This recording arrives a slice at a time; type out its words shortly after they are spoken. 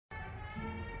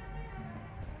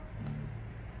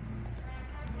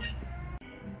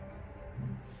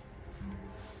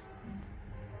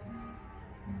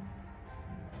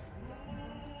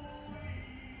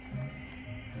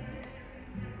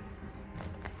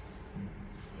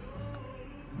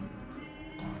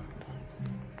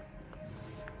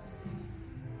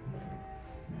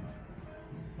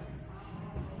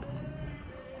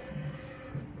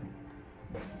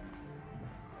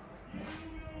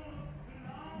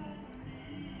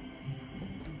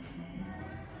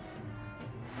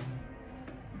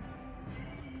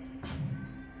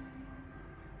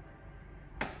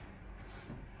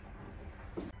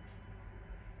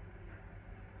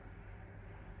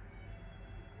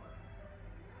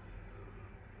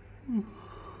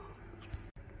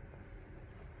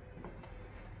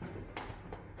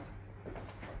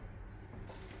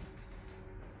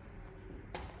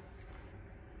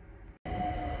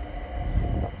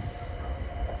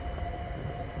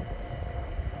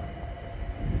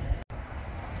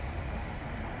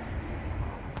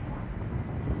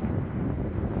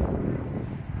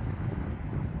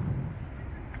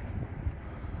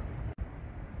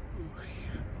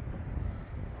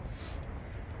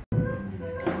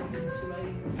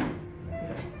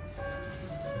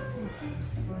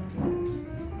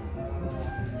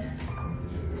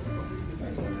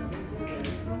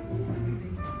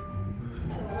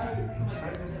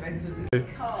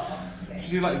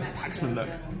Should you like the Paxman look?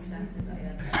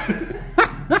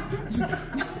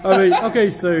 I mean, okay,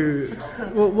 so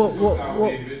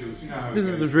what? This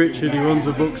is Richard. He runs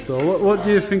a bookstore. What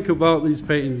do you think about these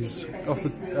paintings? Off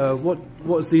the,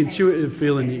 what's the intuitive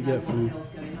feeling you get from them?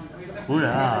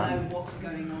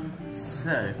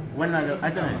 So when I look, I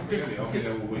don't know.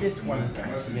 This one,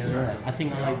 yeah, I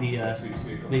think I like the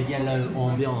yellow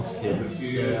ambiance here,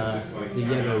 the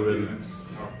yellow room,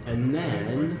 and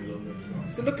then.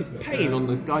 It's the look of pain on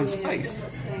the guy's face.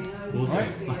 Also,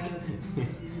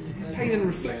 pain and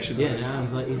reflection. Yeah, and I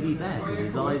was like, is he there? Because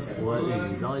his eyes, what is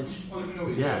his eyes?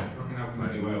 Yeah.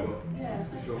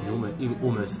 It's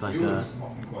almost like a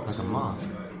mask.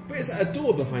 But is that a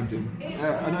door behind him?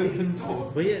 An open door?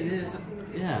 Well,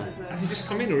 yeah. Has he just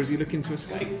come in, or is he looking to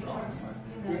escape?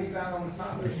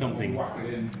 There's something. Well,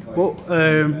 what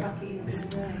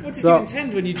did you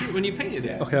intend when you painted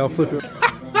it? Okay, I'll flip it.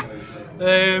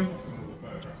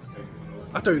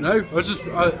 I don't know. There's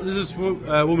this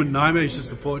woman Naime. It's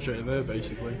just a portrait of her,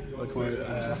 basically. Like my,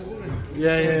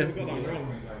 yeah.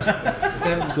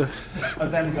 A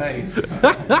then vase.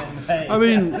 I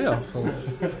mean, yeah.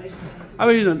 I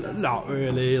mean, not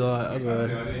really. Like, I don't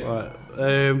know.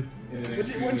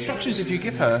 Like, what instructions did you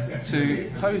give her to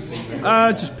pose?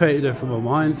 I just painted her from my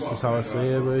mind. Just how I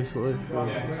see her, basically.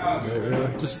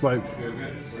 Just like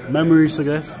memories, I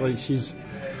guess. Like she's.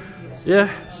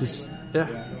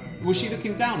 Was she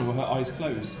looking down, or were her eyes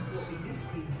closed?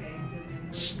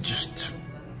 Just,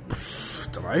 I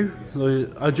don't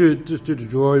know. I just do the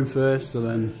drawing first, and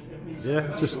then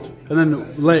and then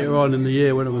later on in the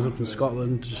year when I was up in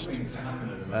Scotland, just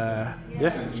I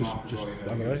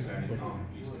don't know.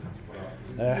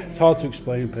 It's hard to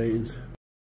explain paintings.